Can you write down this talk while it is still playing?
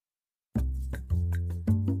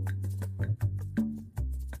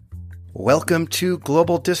Welcome to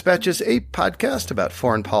Global Dispatches, a podcast about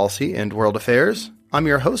foreign policy and world affairs. I'm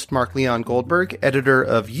your host, Mark Leon Goldberg, editor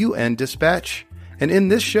of UN Dispatch. And in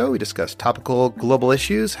this show, we discuss topical global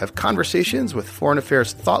issues, have conversations with foreign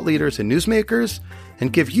affairs thought leaders and newsmakers,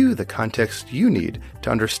 and give you the context you need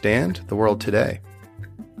to understand the world today.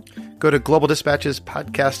 Go to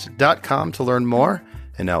globaldispatchespodcast.com to learn more.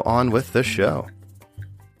 And now on with the show.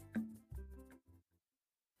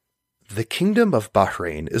 The Kingdom of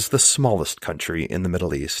Bahrain is the smallest country in the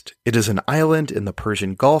Middle East. It is an island in the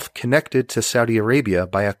Persian Gulf connected to Saudi Arabia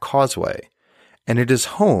by a causeway, and it is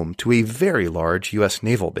home to a very large U.S.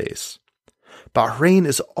 naval base. Bahrain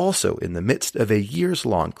is also in the midst of a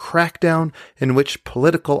years-long crackdown in which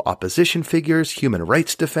political opposition figures, human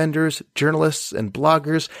rights defenders, journalists, and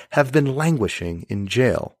bloggers have been languishing in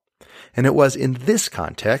jail. And it was in this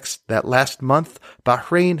context that last month,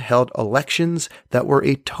 Bahrain held elections that were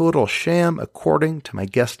a total sham, according to my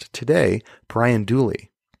guest today, Brian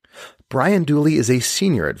Dooley. Brian Dooley is a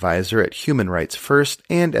senior advisor at Human Rights First,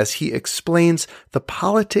 and as he explains, the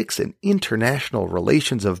politics and international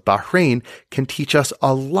relations of Bahrain can teach us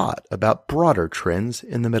a lot about broader trends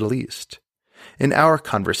in the Middle East. In our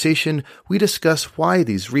conversation, we discuss why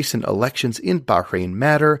these recent elections in Bahrain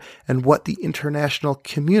matter and what the international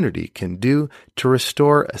community can do to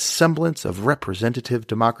restore a semblance of representative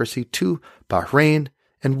democracy to Bahrain,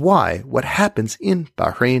 and why what happens in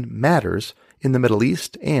Bahrain matters in the Middle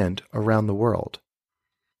East and around the world.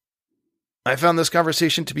 I found this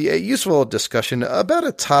conversation to be a useful discussion about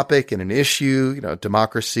a topic and an issue,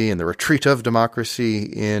 democracy and the retreat of democracy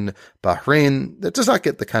in Bahrain that does not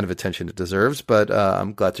get the kind of attention it deserves, but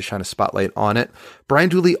I'm glad to shine a spotlight on it. Brian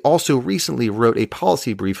Dooley also recently wrote a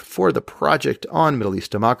policy brief for the Project on Middle East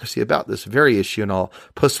Democracy about this very issue, and I'll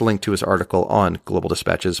post a link to his article on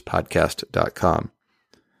globaldispatchespodcast.com.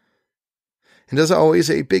 And as always,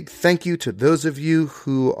 a big thank you to those of you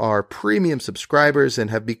who are premium subscribers and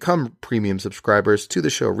have become premium subscribers to the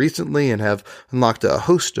show recently and have unlocked a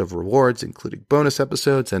host of rewards, including bonus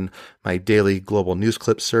episodes and my daily global news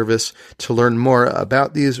clip service. To learn more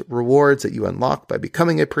about these rewards that you unlock by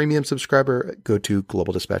becoming a premium subscriber, go to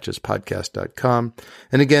globaldispatchespodcast.com.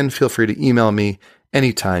 And again, feel free to email me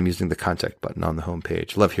anytime using the contact button on the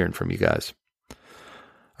homepage. Love hearing from you guys.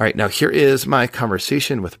 All right, now here is my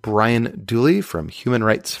conversation with Brian Dooley from Human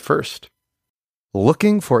Rights First.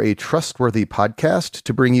 Looking for a trustworthy podcast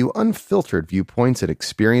to bring you unfiltered viewpoints and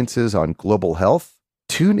experiences on global health?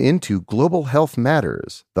 Tune into Global Health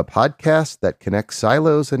Matters, the podcast that connects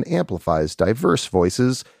silos and amplifies diverse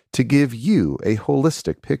voices to give you a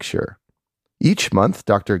holistic picture. Each month,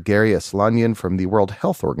 Dr. Gary Aslanyan from the World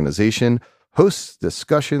Health Organization hosts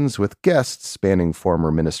discussions with guests spanning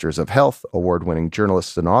former ministers of health, award-winning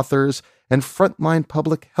journalists and authors, and frontline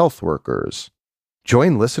public health workers.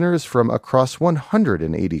 Join listeners from across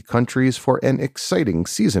 180 countries for an exciting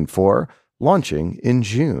Season 4, launching in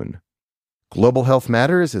June. Global Health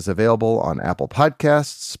Matters is available on Apple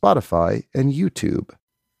Podcasts, Spotify, and YouTube.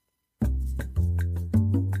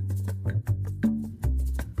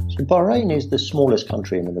 So Bahrain is the smallest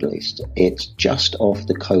country in the Middle East. It's just off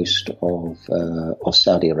the coast of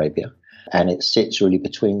Saudi Arabia, and it sits really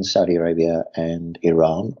between Saudi Arabia and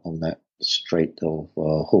Iran on that Strait of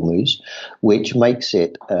Hormuz, which makes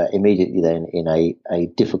it immediately then in a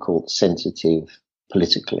difficult, sensitive,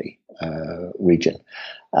 politically region.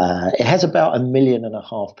 It has about 1.5 million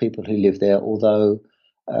people who live there, although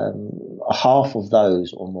half of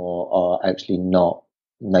those or more are actually not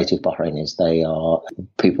native Bahrainis. They are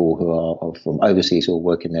people who are from overseas who are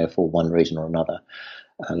working there for one reason or another.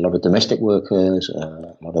 A lot of domestic workers,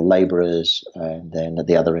 a lot of labourers, and then at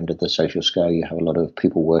the other end of the social scale, you have a lot of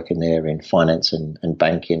people working there in finance and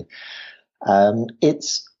banking.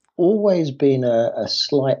 It's always been a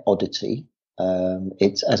slight oddity.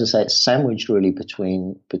 It's, as I say, it's sandwiched really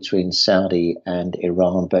between Saudi and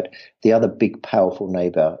Iran, but the other big powerful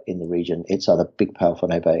neighbour in the region, its other big powerful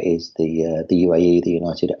neighbour is the UAE, the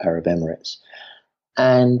United Arab Emirates.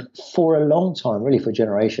 And for a long time, really for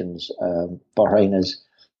generations, Bahrain has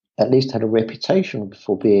at least had a reputation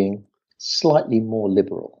for being slightly more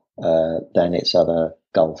liberal than its other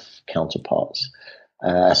Gulf counterparts.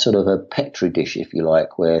 Sort of a petri dish, if you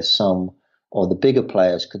like, where some or the bigger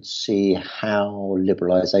players could see how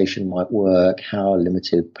liberalization might work, how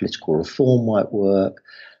limited political reform might work,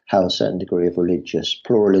 how a certain degree of religious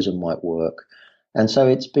pluralism might work. And so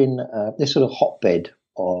it's been this sort of hotbed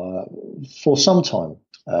for some time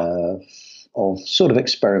of sort of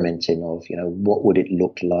experimenting of, what would it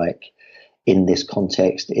look like in this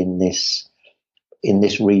context, in this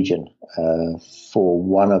region, for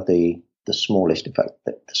one of the the smallest, in fact,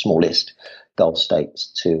 the smallest Gulf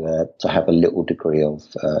states to have a little degree of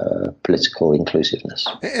political inclusiveness.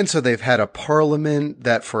 And so they've had a parliament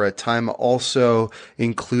that for a time also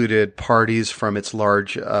included parties from its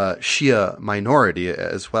large Shia minority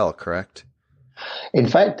as well, correct? In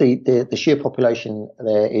fact, the Shia population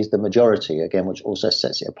there is the majority, again, which also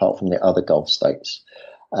sets it apart from the other Gulf states.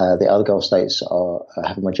 The other Gulf states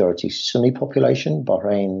have a majority Sunni population.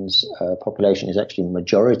 Bahrain's population is actually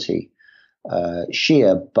majority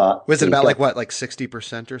Shia, but was it about like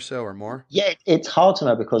 60% or so or more? Yeah, it's hard to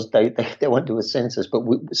know because they won't do a census, but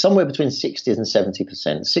somewhere between 60 and 70%,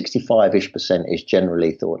 65-ish% is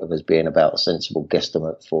generally thought of as being about a sensible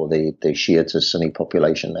guesstimate for the Shia to Sunni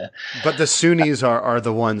population there. But the Sunnis are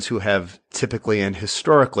the ones who have typically and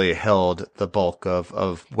historically held the bulk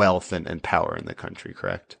of wealth and power in the country,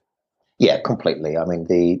 correct? Yeah, completely. I mean,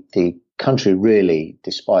 the country really,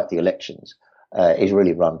 despite the elections, is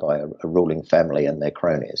really run by a ruling family and their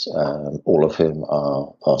cronies, all of whom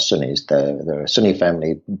are Sunnis. They're a Sunni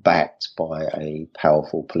family backed by a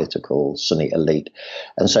powerful political Sunni elite.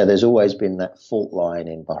 And so there's always been that fault line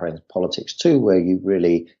in Bahrain's politics too, where you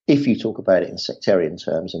really, if you talk about it in sectarian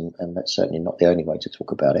terms, and that's certainly not the only way to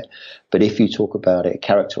talk about it, but if you talk about it,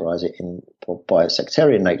 characterize it by its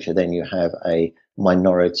sectarian nature, then you have a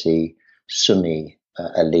minority Sunni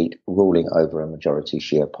elite ruling over a majority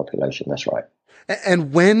Shia population. That's right.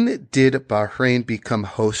 And when did Bahrain become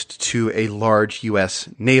host to a large U.S.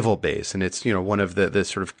 naval base? And it's, one of the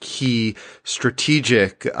sort of key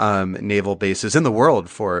strategic naval bases in the world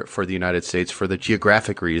for the United States for the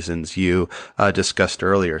geographic reasons you discussed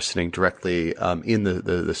earlier, sitting directly in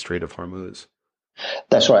the Strait of Hormuz.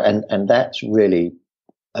 That's right. And that's really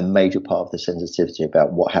a major part of the sensitivity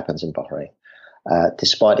about what happens in Bahrain.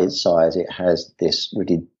 Despite its size, it has this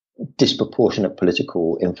really disproportionate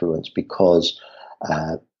political influence because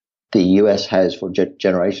the US has, for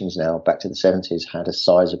generations now, back to the 70s, had a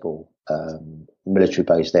sizable military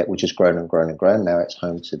base there, which has grown and grown and grown. Now it's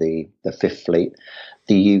home to the Fifth Fleet.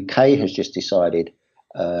 The UK has just decided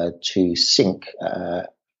to sink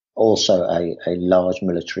also a large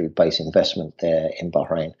military base investment there in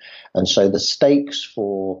Bahrain. And so the stakes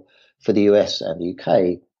for the US and the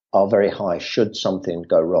UK are very high should something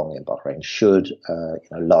go wrong in Bahrain, should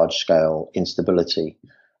large-scale instability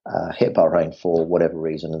hit Bahrain for whatever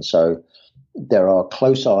reason. And so there are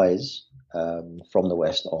close eyes from the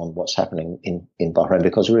West on what's happening in Bahrain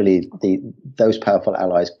because really those powerful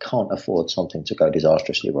allies can't afford something to go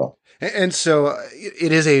disastrously wrong. And so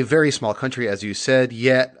it is a very small country, as you said,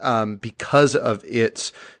 yet because of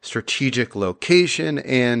its strategic location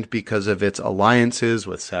and because of its alliances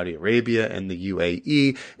with Saudi Arabia and the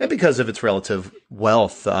UAE and because of its relative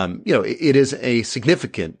wealth, it is a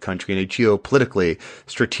significant country and a geopolitically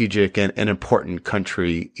strategic and important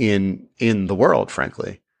country in the world,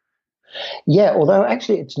 frankly. Yeah, although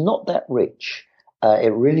actually it's not that rich.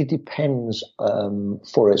 It really depends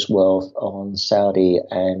for its wealth on Saudi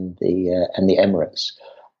and the Emirates,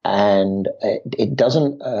 and it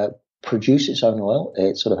doesn't produce its own oil.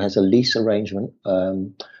 It sort of has a lease arrangement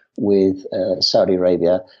with Saudi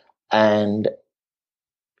Arabia, and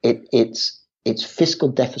its fiscal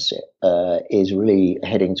deficit is really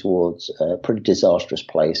heading towards a pretty disastrous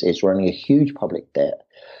place. It's running a huge public debt.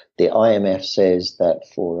 The IMF says that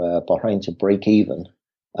for Bahrain to break even,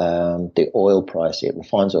 the oil price, it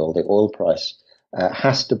refines oil, the oil price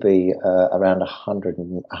has to be around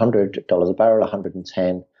 $100 a barrel,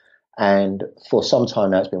 110. And for some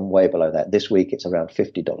time now, it's been way below that. This week, it's around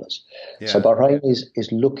 $50. Yeah. So Bahrain is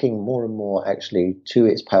looking more and more actually to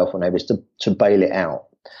its powerful neighbors to bail it out.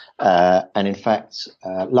 And in fact,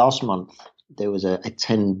 last month, there was a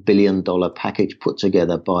 $10 billion package put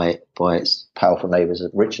together by its powerful neighbors,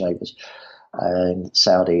 rich neighbors,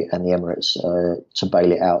 Saudi and the Emirates, to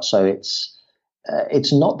bail it out. So it's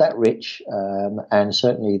not that rich, and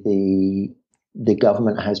certainly the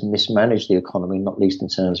government has mismanaged the economy, not least in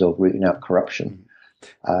terms of rooting out corruption.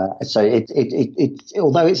 So it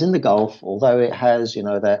although it's in the Gulf, although it has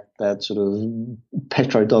that sort of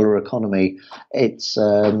petrodollar economy, it's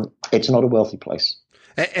not a wealthy place.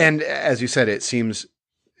 And as you said, it seems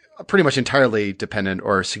pretty much entirely dependent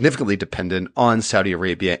or significantly dependent on Saudi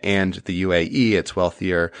Arabia and the UAE, its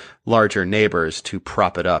wealthier, larger neighbors, to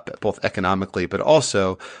prop it up, both economically, but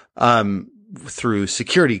also through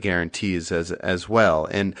security guarantees as well.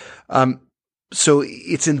 And so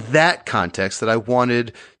it's in that context that I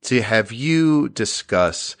wanted to have you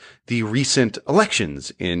discuss the recent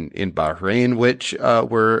elections in Bahrain, which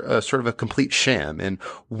were sort of a complete sham. And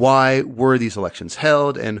why were these elections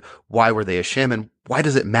held, and why were they a sham, and why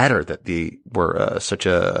does it matter that they were such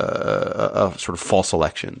a sort of false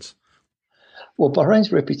elections? Well,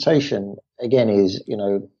 Bahrain's reputation again is,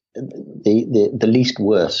 the least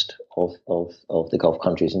worst of the Gulf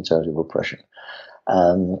countries in terms of repression.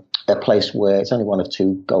 A place where it's only one of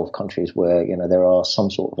two Gulf countries where there are some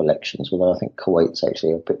sort of elections, although I think Kuwait's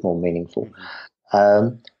actually a bit more meaningful.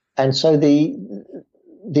 And so the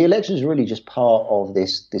elections are really just part of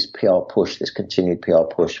this PR push, this continued PR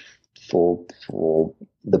push for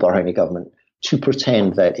the Bahraini government to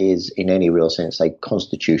pretend that is, in any real sense, a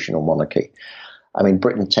constitutional monarchy. I mean,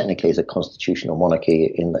 Britain technically is a constitutional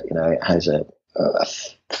monarchy in that it has a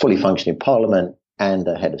fully functioning parliament and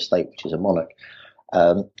a head of state, which is a monarch.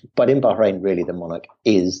 But in Bahrain, really, the monarch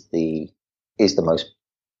is the most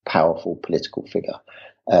powerful political figure.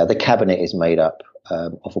 The cabinet is made up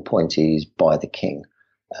of appointees by the king.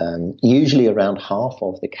 Usually, around half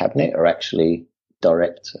of the cabinet are actually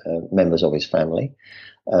direct members of his family.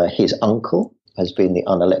 His uncle has been the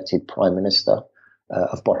unelected prime minister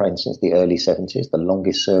of Bahrain since the early 70s, the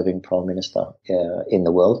longest serving prime minister in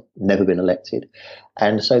the world, never been elected.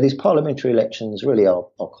 And so these parliamentary elections really are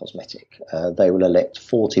cosmetic. They will elect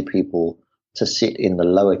 40 people to sit in the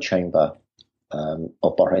lower chamber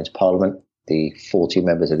of Bahrain's parliament, the 40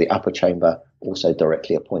 members of the upper chamber also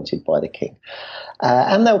directly appointed by the king.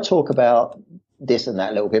 And they'll talk about this and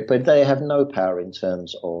that a little bit, but they have no power in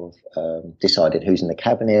terms of deciding who's in the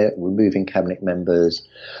cabinet, removing cabinet members.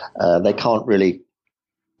 They can't really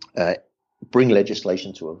bring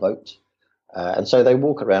legislation to a vote. And so they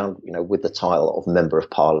walk around, with the title of Member of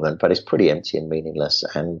Parliament, but it's pretty empty and meaningless.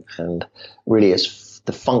 And really,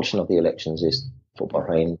 the function of the elections is for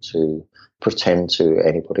Bahrain to pretend to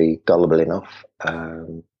anybody gullible enough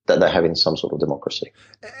that they're having some sort of democracy.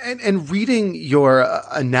 And reading your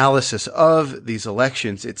analysis of these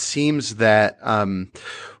elections, it seems that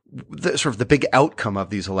the big outcome of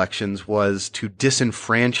these elections was to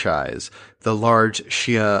disenfranchise the large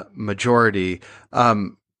Shia majority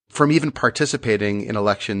from even participating in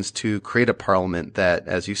elections to create a parliament that,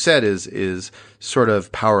 as you said, is sort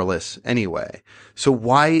of powerless anyway. So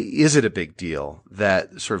why is it a big deal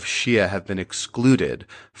that sort of Shia have been excluded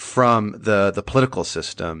from the political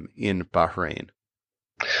system in Bahrain?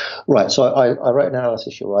 Right. So I wrote an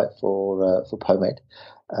analysis, you're right, for POMED,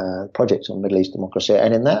 Project on Middle East Democracy,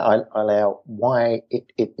 and in that I lay out why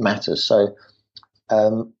it matters. So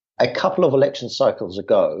a couple of election cycles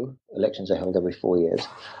ago, elections are held every 4 years,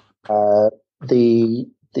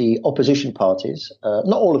 the opposition parties,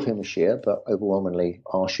 not all of whom are Shia, but overwhelmingly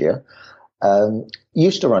are Shia,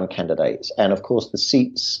 used to run candidates. And of course, the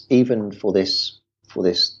seats, even for this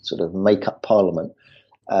sort of make-up parliament,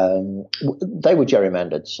 they were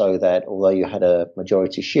gerrymandered so that although you had a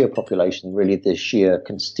majority Shia population, really the Shia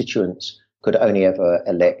constituents could only ever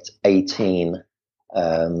elect 18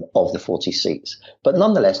 of the 40 seats. But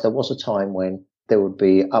nonetheless, there was a time when there would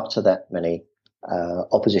be up to that many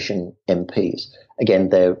opposition MPs. Again,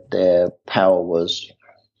 their power was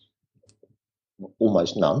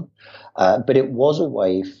almost none, but it was a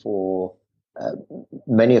way for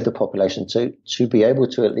many of the population to be able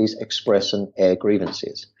to at least express and air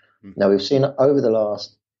grievances. Now, we've seen over the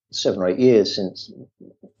last 7 or 8 years since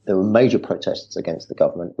there were major protests against the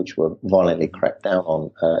government, which were violently cracked down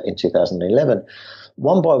on in 2011.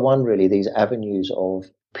 One by one, really, these avenues of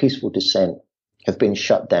peaceful dissent have been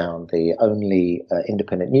shut down. The only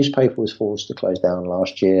independent newspaper was forced to close down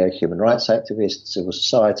last year. Human rights activists, civil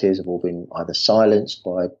societies have all been either silenced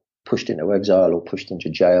by pushed into exile or pushed into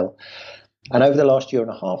jail. And over the last year and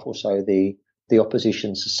a half or so, the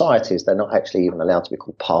opposition societies, they're not actually even allowed to be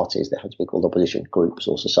called parties, they have to be called opposition groups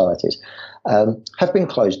or societies, have been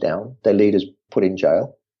closed down, their leaders put in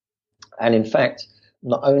jail. And in fact,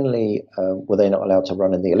 not only were they not allowed to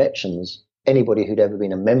run in the elections, anybody who'd ever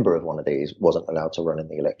been a member of one of these wasn't allowed to run in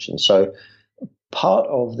the elections. So part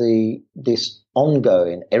of this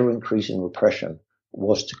ongoing, ever-increasing repression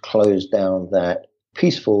was to close down that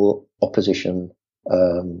peaceful opposition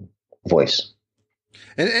voice.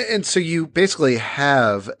 And so you basically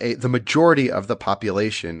have the majority of the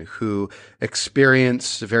population who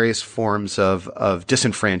experience various forms of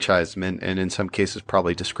disenfranchisement and in some cases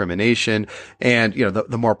probably discrimination. And,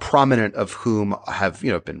 the more prominent of whom have,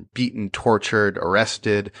 been beaten, tortured,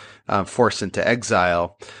 arrested, forced into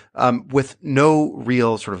exile, with no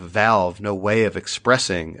real sort of valve, no way of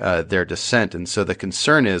expressing their dissent. And so the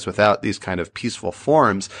concern is without these kind of peaceful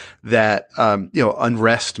forms that,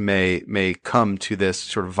 unrest may come to this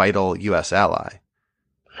sort of vital U.S. ally.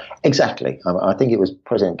 Exactly. I think it was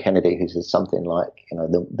President Kennedy who said something like,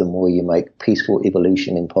 the more you make peaceful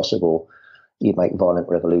evolution impossible, you make violent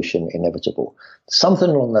revolution inevitable. Something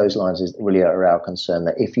along those lines is really our concern,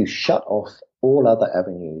 that if you shut off all other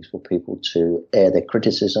avenues for people to air their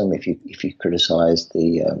criticism. If you criticize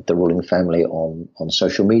the ruling family on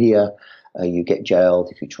social media, you get jailed.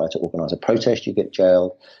 If you try to organize a protest, you get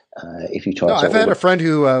jailed. If you try to, I've had a friend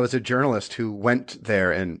who was a journalist who went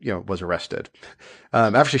there and was arrested.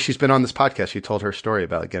 Actually, she's been on this podcast. She told her story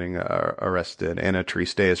about getting arrested. Anna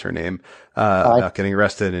Therese Day is her name. About getting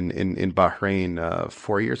arrested in Bahrain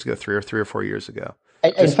 4 years ago, three or 4 years ago,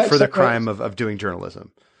 just for the crime of doing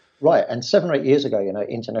journalism. Right, and 7 or 8 years ago,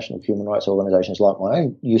 international human rights organizations like my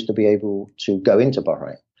own used to be able to go into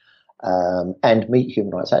Bahrain and meet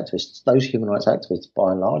human rights activists. Those human rights activists,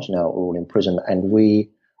 by and large, now are all in prison, and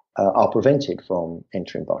we are prevented from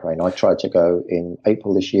entering Bahrain. I tried to go in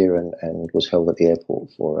April this year and was held at the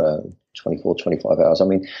airport for 25 hours. I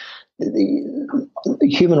mean, the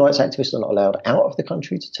human rights activists are not allowed out of the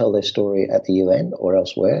country to tell their story at the UN or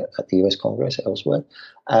elsewhere, at the US Congress, elsewhere,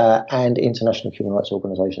 and international human rights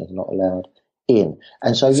organizations are not allowed in.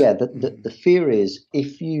 And so, the fear is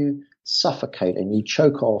if you suffocate and you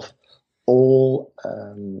choke off all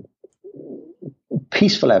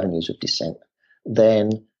peaceful avenues of dissent,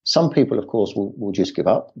 then some people, of course, will just give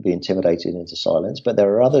up, be intimidated into silence, but there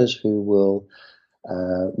are others who will.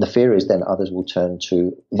 The fear is then others will turn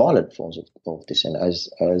to violent forms of dissent as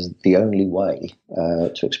the only way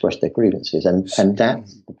to express their grievances, and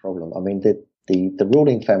that's the problem. I mean, the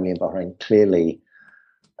ruling family in Bahrain clearly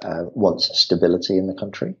wants stability in the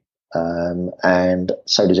country, and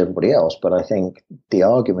so does everybody else. But I think the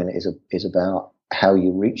argument is about how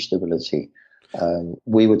you reach stability.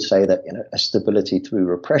 We would say that a stability through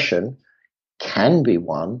repression can be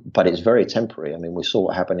won, but it's very temporary. I mean, we saw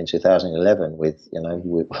what happened in 2011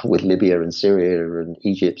 with Libya and Syria and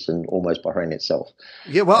Egypt and almost Bahrain itself.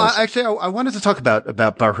 Yeah, well, I wanted to talk about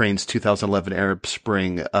Bahrain's 2011 Arab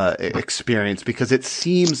Spring experience, because it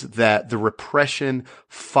seems that the repression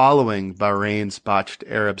following Bahrain's botched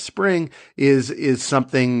Arab Spring is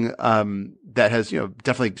something that has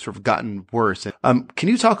definitely sort of gotten worse. Can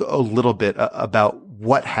you talk a little bit about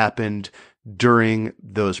what happened during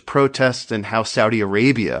those protests and how Saudi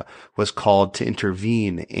Arabia was called to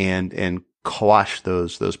intervene and quash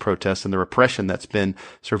those protests and the repression that's been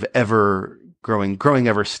sort of growing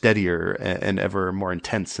ever steadier and ever more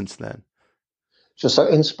intense since then? So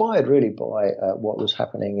inspired really by what was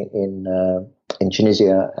happening in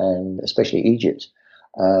Tunisia and especially Egypt.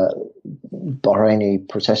 Bahraini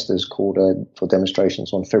protesters called for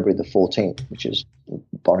demonstrations on February the 14th, which is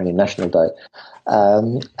Bahraini National Day.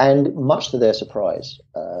 And much to their surprise,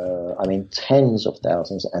 tens of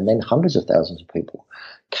thousands and then hundreds of thousands of people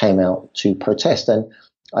came out to protest. And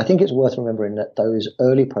I think it's worth remembering that those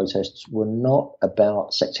early protests were not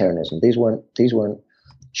about sectarianism. These weren't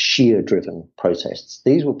Shia-driven protests.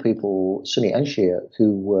 These were people, Sunni and Shia,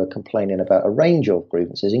 who were complaining about a range of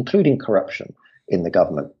grievances, including corruption in the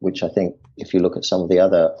government, which I think if you look at some of the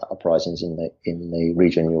other uprisings in the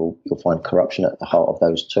region, you'll find corruption at the heart of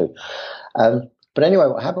those too. But anyway,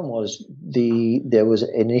 what happened was there was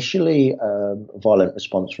initially a violent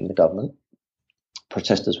response from the government.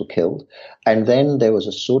 Protesters were killed. And then there was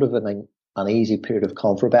a sort of an uneasy period of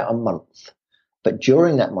calm for about a month. But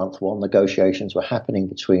during that month, while negotiations were happening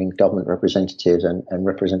between government representatives and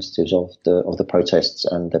representatives of the protests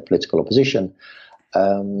and the political opposition,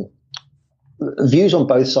 views on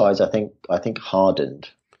both sides, I think hardened,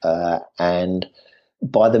 and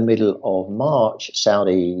by the middle of March,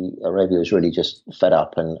 Saudi Arabia was really just fed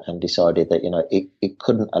up and decided that it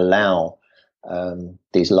couldn't allow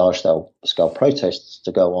these large-scale protests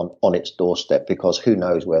to go on its doorstep, because who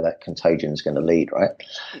knows where that contagion is going to lead, right?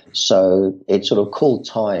 So it sort of called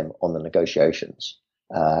time on the negotiations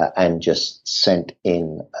and just sent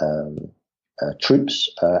in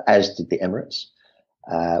troops, as did the Emirates.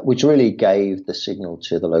 Which really gave the signal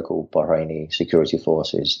to the local Bahraini security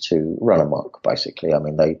forces to run amok, basically. I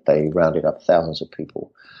mean, they rounded up thousands of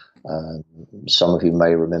people. Some of you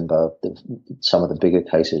may remember some of the bigger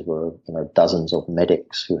cases were, dozens of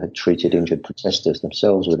medics who had treated injured protesters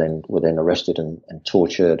themselves were then arrested and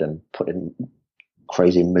tortured and put in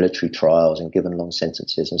crazy military trials and given long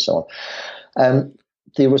sentences and so on.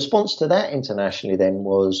 The response to that internationally then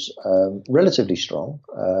was relatively strong.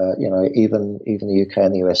 Even the UK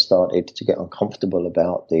and the US started to get uncomfortable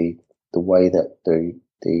about the way that the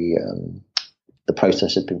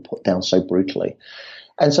process had been put down so brutally.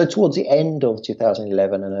 And so towards the end of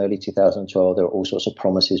 2011 and early 2012, there were all sorts of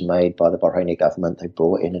promises made by the Bahraini government. They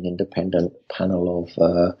brought in an independent panel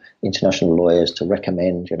of international lawyers to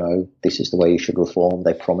recommend, this is the way you should reform.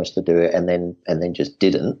 They promised to do it and then just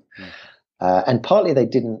didn't. And partly they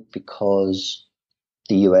didn't because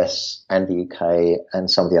the US and the UK and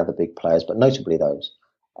some of the other big players, but notably those,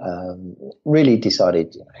 really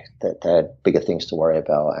decided that they had bigger things to worry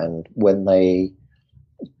about. And when they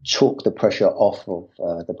took the pressure off of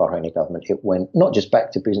the Bahraini government, it went not just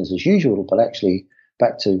back to business as usual, but actually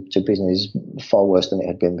back to business far worse than it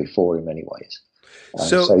had been before in many ways.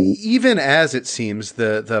 So even as it seems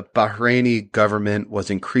the Bahraini government was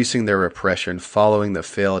increasing their repression following the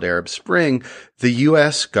failed Arab Spring, the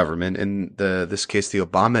U.S. government, in this case the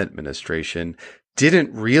Obama administration,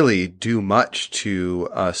 didn't really do much to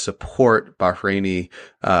support Bahraini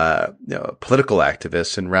political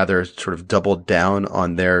activists, and rather sort of doubled down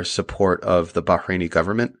on their support of the Bahraini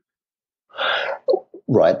government.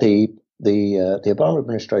 Right. The Obama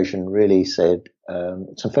administration really said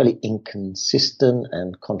some fairly inconsistent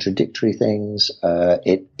and contradictory things.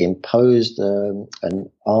 It imposed an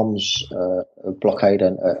arms blockade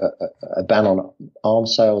and a ban on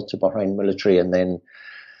arms sales to Bahrain military, and then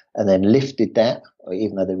lifted that,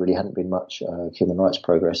 even though there really hadn't been much human rights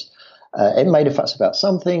progress. It made a fuss about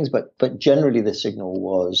some things, but generally the signal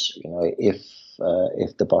was, if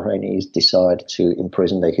the Bahrainis decide to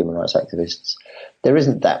imprison their human rights activists, there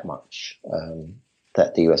isn't that much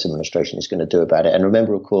that the U.S. administration is going to do about it. And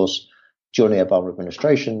remember, of course, during the Obama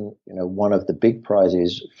administration, one of the big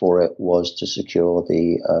prizes for it was to secure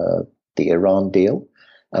the Iran deal.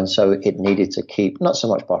 And so it needed to keep, not so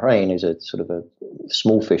much Bahrain is a sort of a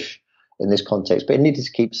small fish in this context, but it needed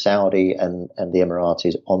to keep Saudi and the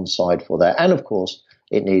Emiratis on side for that. And of course,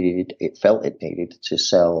 it felt it needed to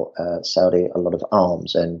sell Saudi a lot of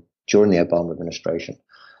arms. And during the Obama administration,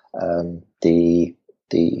 the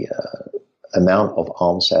amount of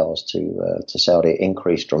arms sales to Saudi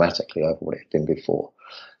increased dramatically over what it had been before.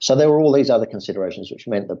 So there were all these other considerations, which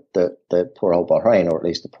meant that the poor old Bahrain, or at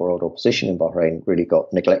least the poor old opposition in Bahrain, really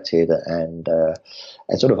got neglected and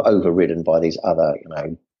sort of overridden by these other,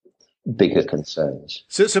 bigger concerns.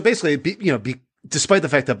 So basically, despite the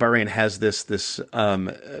fact that Bahrain has this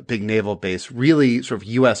big naval base, really sort of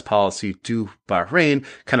U.S. policy to Bahrain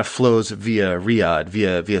kind of flows via Riyadh,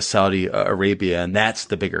 via Saudi Arabia, and that's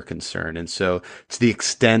the bigger concern. And so to the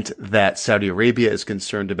extent that Saudi Arabia is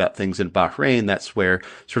concerned about things in Bahrain, that's where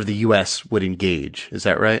sort of the U.S. would engage. Is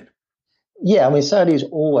that right? Yeah, I mean, Saudi is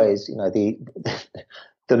always, the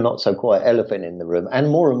not so quiet elephant in the room, and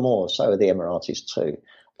more so are the Emiratis too.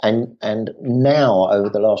 And now, over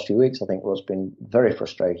the last few weeks, I think what's been very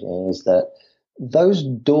frustrating is that those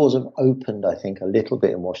doors have opened, I think, a little bit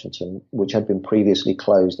in Washington, which had been previously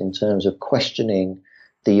closed, in terms of questioning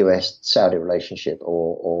the US-Saudi relationship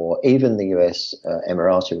or even the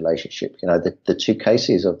US-Emirati relationship. The two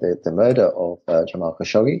cases of the murder of Jamal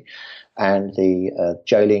Khashoggi and the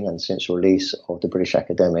jailing and since release of the British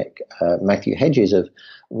academic Matthew Hedges have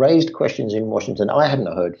raised questions in Washington I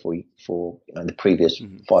hadn't heard for the previous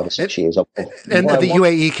 5 or 6 years. And the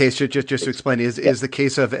UAE case, just to explain, is the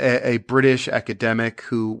case of a British academic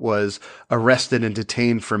who was arrested and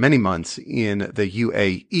detained for many months in the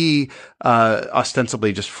UAE,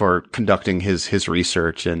 ostensibly just for conducting his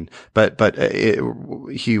research, but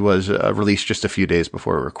he was released just a few days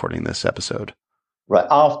before recording this episode. Right,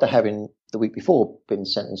 after having the week before been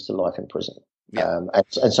sentenced to life in prison. Yeah.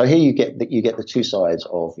 And so here you get the two sides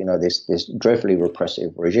of this dreadfully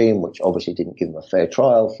repressive regime, which obviously didn't give him a fair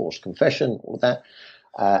trial, forced confession, all that,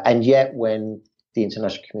 and yet when the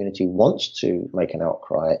international community wants to make an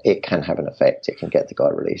outcry, it can have an effect. It can get the guy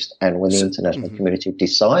released. And when the international community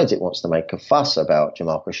decides it wants to make a fuss about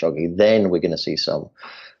Jamal Khashoggi, then we're going to see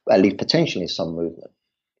at least potentially some movement.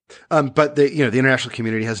 But the international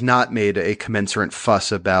community has not made a commensurate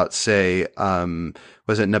fuss about, say,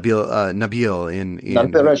 was it Nabil in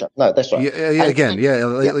Nabil Rajab? No, that's right.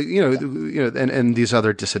 And these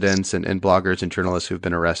other dissidents and bloggers and journalists who've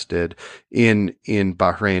been arrested in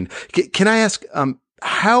Bahrain. Can I ask,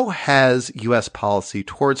 how has U.S. policy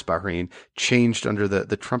towards Bahrain changed under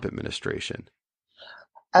the Trump administration,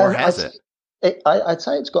 or has it? I'd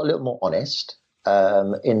say it's got a little more honest.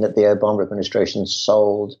 In that the Obama administration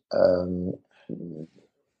sold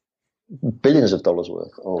billions of dollars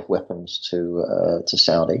worth of weapons to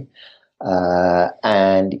Saudi,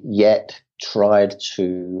 and yet tried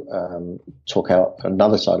to talk out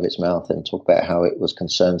another side of its mouth and talk about how it was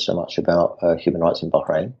concerned so much about human rights in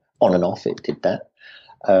Bahrain. On and off, it did that.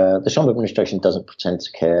 The Trump administration doesn't pretend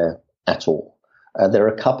to care at all. There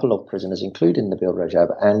are a couple of prisoners, including Nabil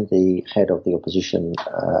Rajab and the head of the opposition,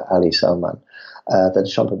 Ali Salman, that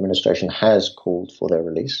the Trump administration has called for their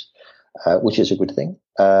release, which is a good thing.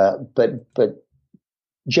 But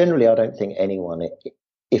generally, I don't think anyone,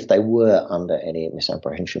 if they were under any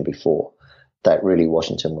misapprehension before, that really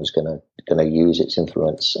Washington was going to use its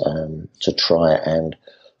influence to try and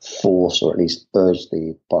force or at least urge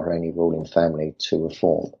the Bahraini ruling family to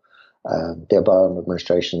reform. The Obama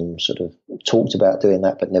administration sort of talked about doing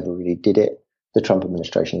that, but never really did it. The Trump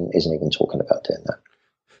administration isn't even talking about doing that.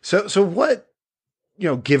 So what,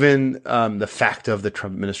 given the fact of the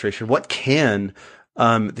Trump administration, what can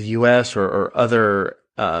the U.S. or other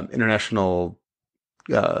international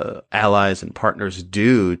allies and partners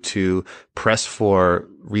do to press for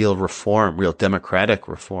real reform, real democratic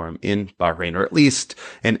reform in Bahrain, or at least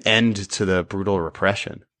an end to the brutal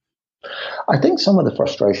repression? I think some of the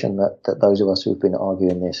frustration that those of us who've been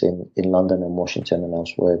arguing this in London and Washington and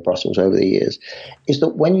elsewhere, Brussels over the years, is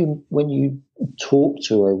that when you talk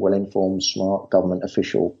to a well-informed, smart government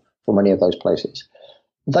official from any of those places,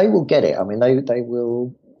 they will get it. I mean, they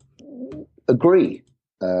will agree,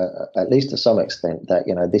 at least to some extent, that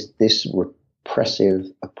this repressive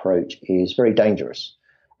approach is very dangerous.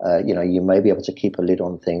 You may be able to keep a lid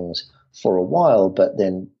on things for a while, but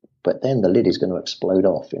then the lid is going to explode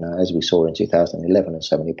off, as we saw in 2011 in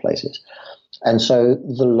so many places. And so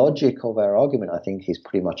the logic of our argument, I think, is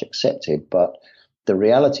pretty much accepted. But the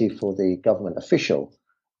reality for the government official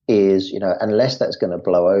is, unless that's going to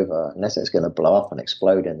blow over, unless it's going to blow up and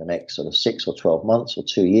explode in the next sort of 6 or 12 months or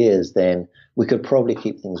 2 years, then we could probably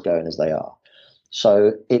keep things going as they are.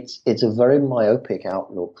 So it's a very myopic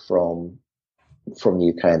outlook from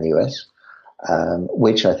the UK and the US,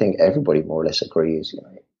 which I think everybody more or less agrees,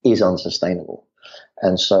 is unsustainable.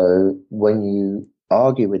 And so when you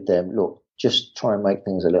argue with them, look, just try and make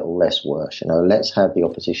things a little less worse. Let's have the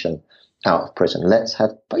opposition out of prison. Let's have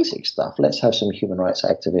basic stuff. Let's have some human rights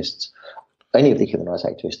activists, any of the human rights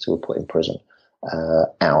activists who were put in prison,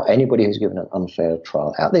 out. Anybody who's given an unfair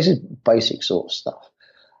trial out. This is basic sort of stuff.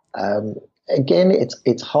 Again,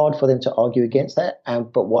 it's hard for them to argue against that.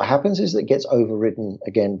 But what happens is it gets overridden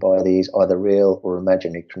again by these either real or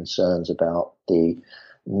imaginary concerns about the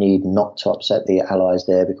need not to upset the allies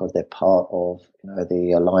there because they're part of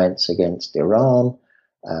the alliance against Iran.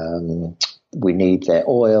 We need their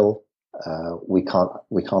oil. We can't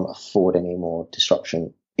afford any more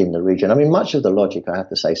disruption in the region. I mean, much of the logic, I have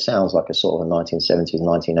to say, sounds like a sort of a 1970s,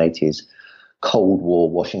 1980s Cold War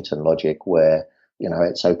Washington logic where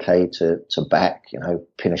it's okay to back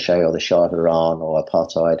Pinochet or the Shah of Iran or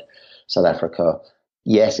apartheid South Africa.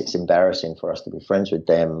 Yes, it's embarrassing for us to be friends with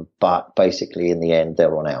them, but basically in the end,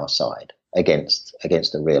 they're on our side against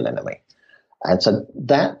the real enemy. And so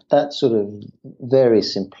that sort of very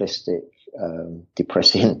simplistic,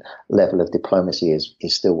 depressing level of diplomacy is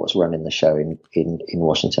still what's running the show in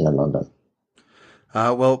Washington and London.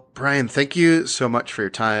 Well, Brian, thank you so much for your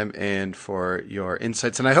time and for your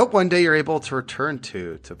insights. And I hope one day you're able to return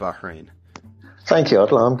to Bahrain. Thank you,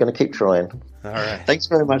 Adler. I'm going to keep trying. All right. Thanks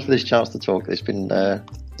very much for this chance to talk. It's been,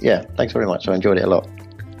 thanks very much. I enjoyed it a lot.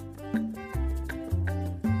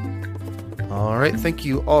 All right. Thank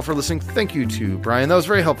you all for listening. Thank you to Brian. That was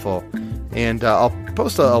very helpful. And I'll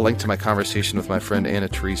post a link to my conversation with my friend Anna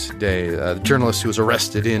Therese Day, the journalist who was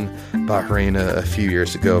arrested in Bahrain a few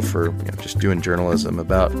years ago for just doing journalism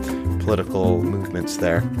about political movements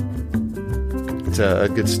there. It's a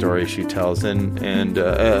good story she tells, and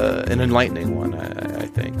an enlightening one, I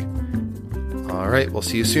think. All right, we'll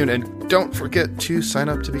see you soon. And don't forget to sign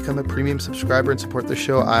up to become a premium subscriber and support the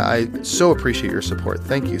show. I so appreciate your support.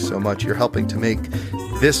 Thank you so much. You're helping to make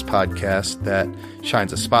this podcast that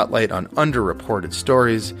shines a spotlight on underreported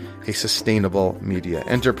stories, a sustainable media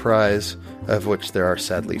enterprise, of which there are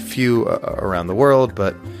sadly few around the world,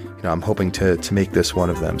 but I'm hoping to make this one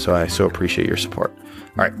of them. So I so appreciate your support.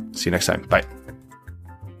 All right, see you next time. Bye.